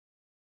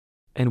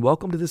and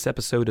welcome to this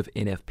episode of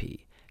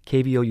NFP,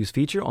 KVLU's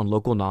feature on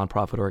local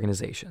nonprofit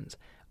organizations.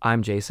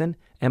 I'm Jason,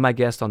 and my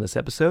guest on this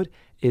episode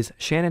is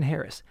Shannon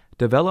Harris,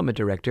 Development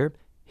Director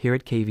here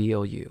at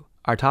KVLU.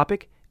 Our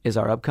topic is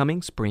our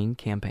upcoming spring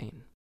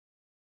campaign.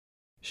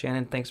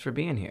 Shannon, thanks for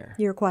being here.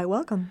 You're quite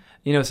welcome.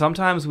 You know,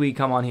 sometimes we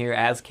come on here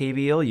as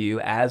KVLU,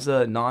 as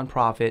a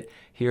nonprofit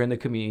here in the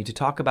community, to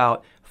talk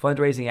about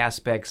fundraising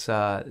aspects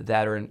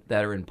that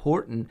are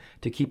important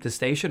to keep the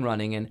station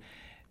running. And,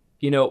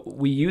 you know,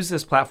 we use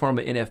this platform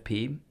at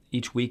NFP.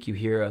 Each week you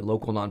hear a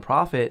local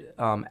nonprofit,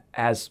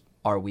 as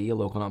are we, a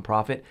local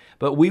nonprofit.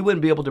 But we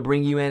wouldn't be able to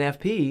bring you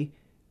NFP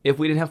if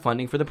we didn't have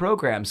funding for the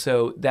program.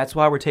 So that's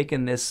why we're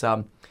taking this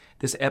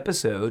this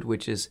episode,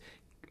 which is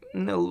a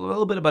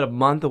little bit about a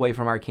month away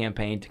from our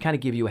campaign, to kind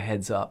of give you a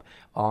heads up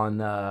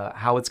on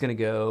how it's going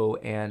to go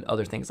and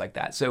other things like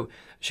that. So,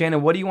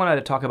 Shannon, what do you want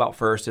to talk about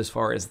first as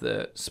far as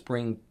the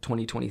spring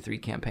 2023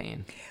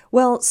 campaign?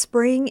 Well,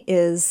 spring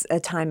is a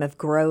time of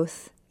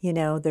growth. You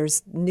know,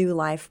 there's new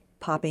life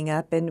popping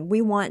up, and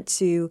we want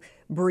to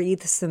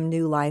breathe some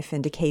new life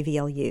into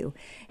KVLU.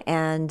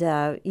 And,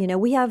 you know,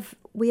 we have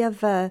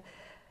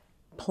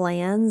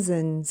plans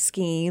and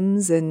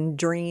schemes and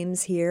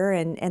dreams here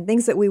and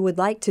things that we would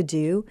like to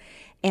do.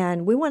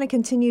 And we want to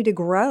continue to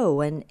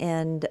grow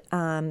and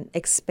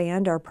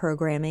expand our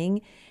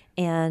programming.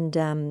 And,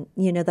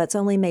 you know, that's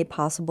only made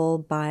possible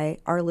by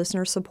our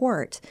listener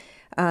support.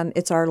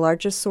 It's our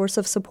largest source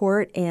of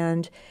support,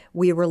 and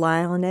we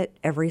rely on it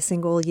every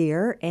single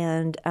year.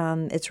 And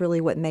it's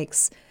really what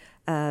makes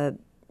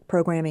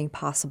programming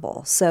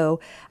possible. So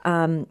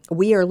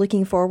we are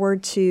looking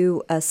forward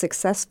to a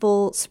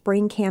successful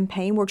spring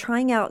campaign. We're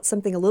trying out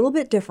something a little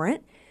bit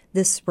different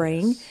this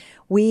spring. Yes.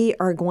 We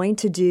are going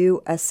to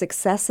do a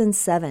Success in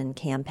 7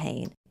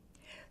 campaign.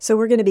 So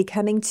we're going to be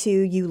coming to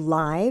you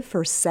live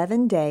for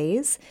 7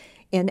 days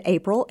in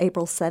April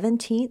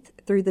 17th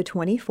through the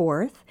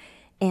 24th.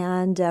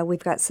 And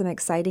we've got some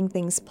exciting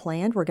things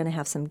planned. We're going to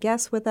have some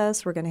guests with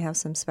us. We're going to have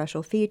some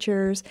special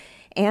features.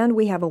 And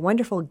we have a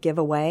wonderful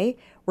giveaway.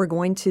 We're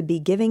going to be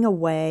giving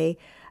away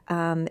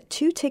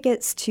 2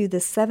 tickets to the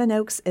Seven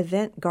Oaks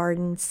Event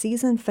Garden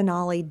season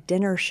finale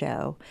dinner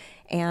show.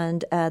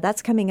 And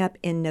that's coming up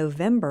in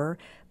November.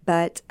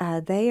 But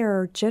they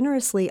are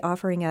generously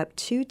offering up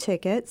 2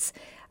 tickets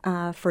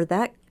for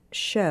that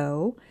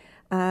show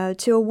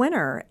to a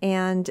winner.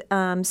 And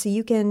so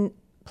you can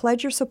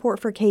pledge your support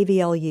for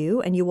KVLU,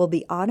 and you will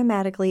be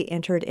automatically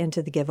entered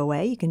into the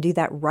giveaway. You can do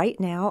that right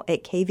now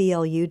at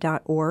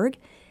kvlu.org.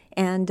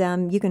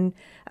 And you can.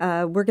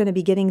 We're going to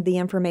be getting the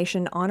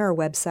information on our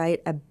website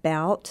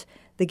about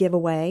the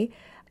giveaway,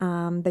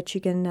 but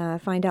you can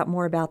find out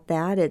more about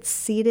that. It's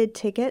seated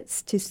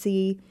tickets to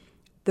see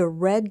the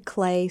Red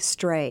Clay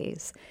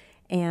Strays,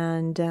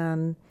 and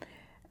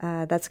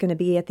that's going to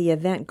be at the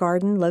Event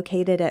Garden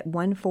located at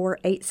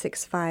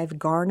 14865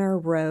 Garner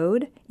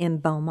Road in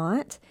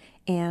Beaumont.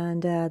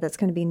 And that's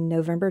going to be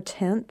November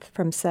 10th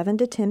from 7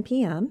 to 10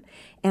 p.m.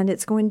 And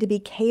it's going to be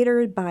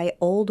catered by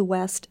Old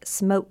West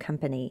Smoke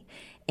Company.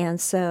 And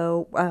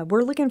so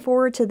we're looking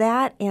forward to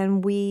that,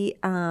 and we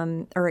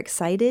are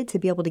excited to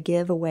be able to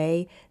give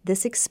away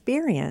this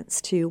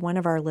experience to one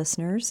of our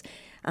listeners,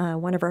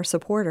 one of our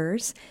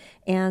supporters.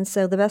 And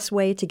so the best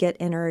way to get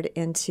entered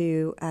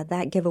into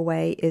that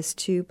giveaway is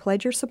to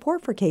pledge your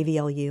support for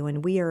KVLU.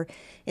 And we are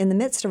in the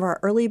midst of our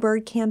early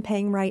bird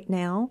campaign right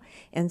now.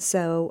 And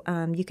so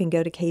you can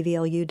go to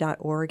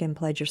kvlu.org and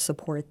pledge your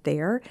support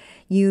there.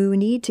 You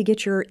need to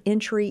get your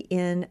entry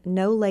in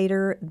no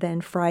later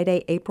than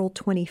Friday, April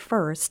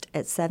 21st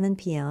at 7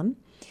 p.m.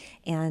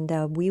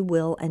 And we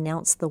will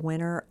announce the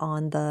winner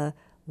on the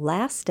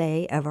last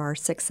day of our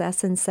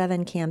Success in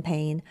 7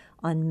 campaign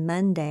on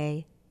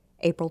Monday,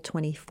 April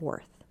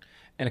 24th.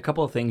 And a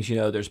couple of things, you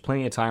know, there's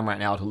plenty of time right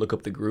now to look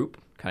up the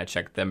group, kind of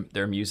check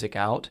their music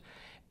out.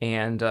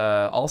 And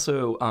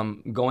also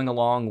going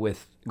along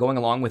with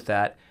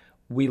that,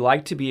 we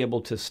like to be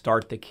able to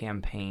start the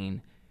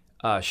campaign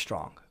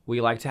strong. We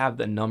like to have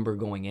the number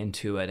going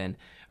into it. And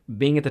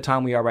being at the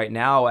time we are right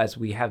now, as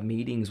we have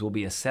meetings, we'll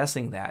be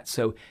assessing that.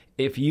 So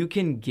if you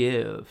can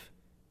give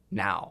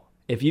now,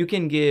 if you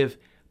can give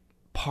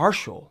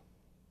partial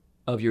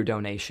of your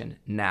donation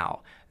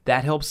now,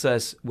 that helps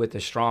us with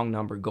a strong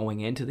number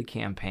going into the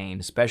campaign,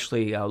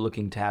 especially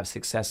looking to have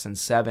Success in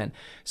 7.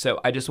 So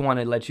I just want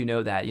to let you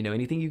know that, you know,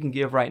 anything you can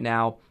give right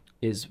now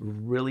is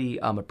really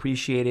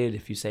appreciated.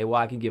 If you say, well,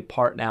 I can give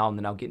part now, and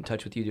then I'll get in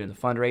touch with you during the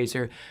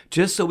fundraiser,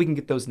 just so we can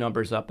get those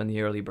numbers up in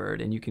the early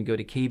bird. And you can go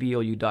to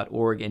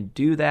kvlu.org and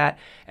do that.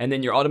 And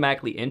then you're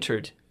automatically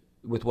entered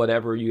with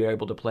whatever you're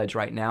able to pledge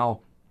right now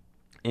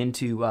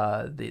into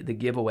the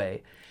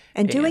giveaway.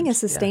 And doing a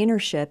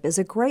sustainership is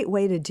a great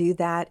way to do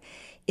that.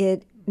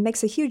 It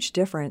makes a huge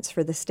difference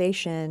for the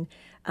station.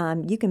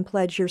 You can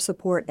pledge your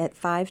support at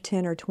 $5,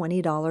 $10, or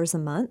 $20 a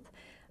month,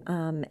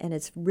 and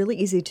it's really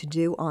easy to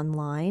do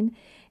online.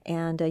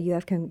 And you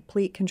have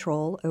complete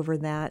control over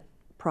that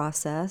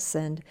process.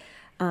 And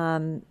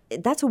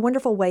that's a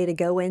wonderful way to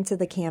go into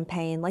the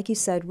campaign. Like you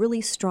said,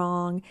 really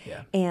strong.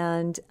 Yeah.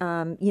 And,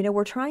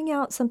 we're trying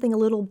out something a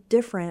little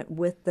different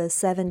with the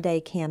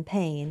 7-day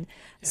campaign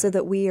so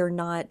that we are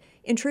not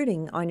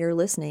intruding on your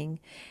listening.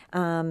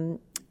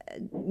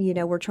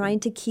 We're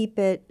trying to keep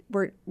it,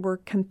 we're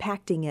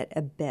compacting it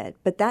a bit.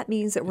 But that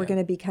means that we're going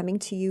to be coming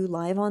to you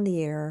live on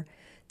the air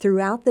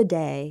throughout the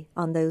day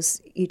on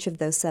each of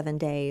those 7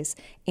 days,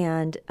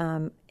 and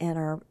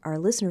our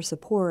listener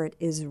support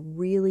is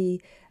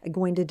really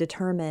going to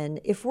determine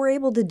if we're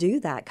able to do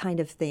that kind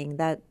of thing,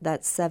 that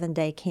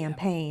 7-day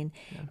campaign.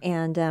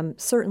 And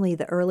certainly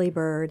the early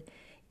bird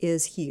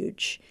is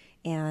huge,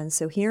 and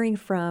so hearing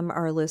from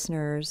our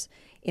listeners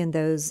in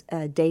those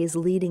days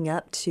leading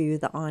up to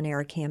the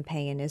on-air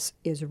campaign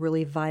is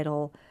really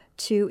vital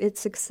to its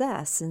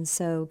success. And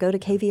so go to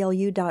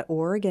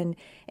kvlu.org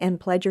and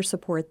pledge your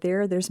support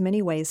there. There's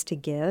many ways to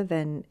give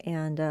and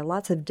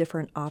lots of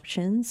different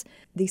options.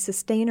 The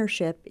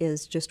sustainership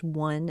is just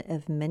one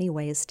of many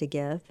ways to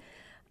give.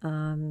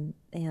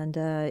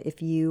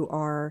 If you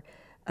are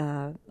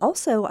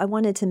also, I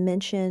wanted to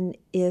mention,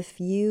 if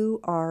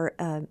you are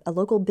a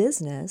local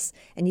business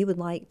and you would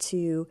like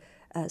to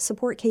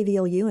support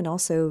KVLU and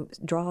also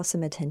draw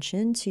some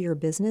attention to your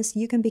business,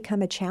 you can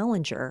become a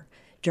challenger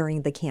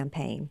during the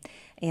campaign.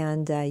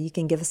 And you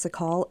can give us a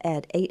call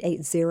at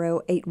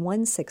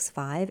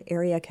 880-8165,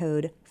 area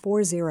code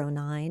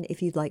 409,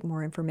 if you'd like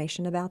more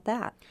information about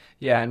that.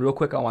 Yeah, and real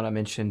quick, I want to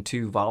mention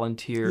too,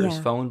 volunteers,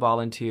 phone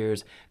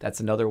volunteers. That's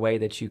another way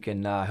that you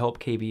can help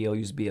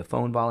KVLUs be a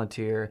phone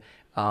volunteer.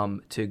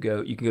 You can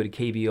go to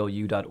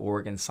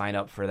kvlu.org and sign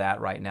up for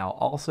that right now.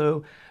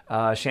 Also,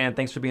 Shannon,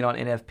 thanks for being on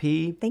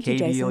NFP. Thank you,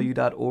 Jason.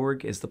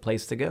 KVLU.org is the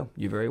place to go.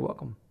 You're very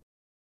welcome.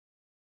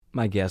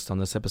 My guest on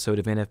this episode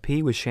of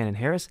NFP was Shannon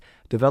Harris,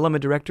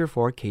 Development Director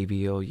for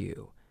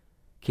KVLU.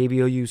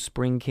 KVLU's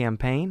spring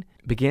campaign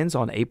begins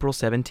on April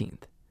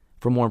 17th.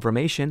 For more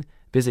information,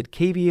 visit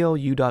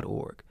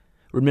kvlu.org.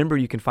 Remember,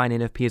 you can find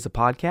NFP as a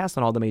podcast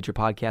on all the major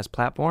podcast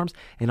platforms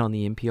and on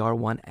the NPR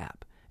One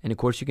app. And of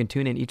course, you can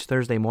tune in each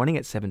Thursday morning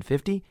at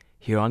 7:50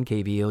 here on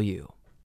KVLU.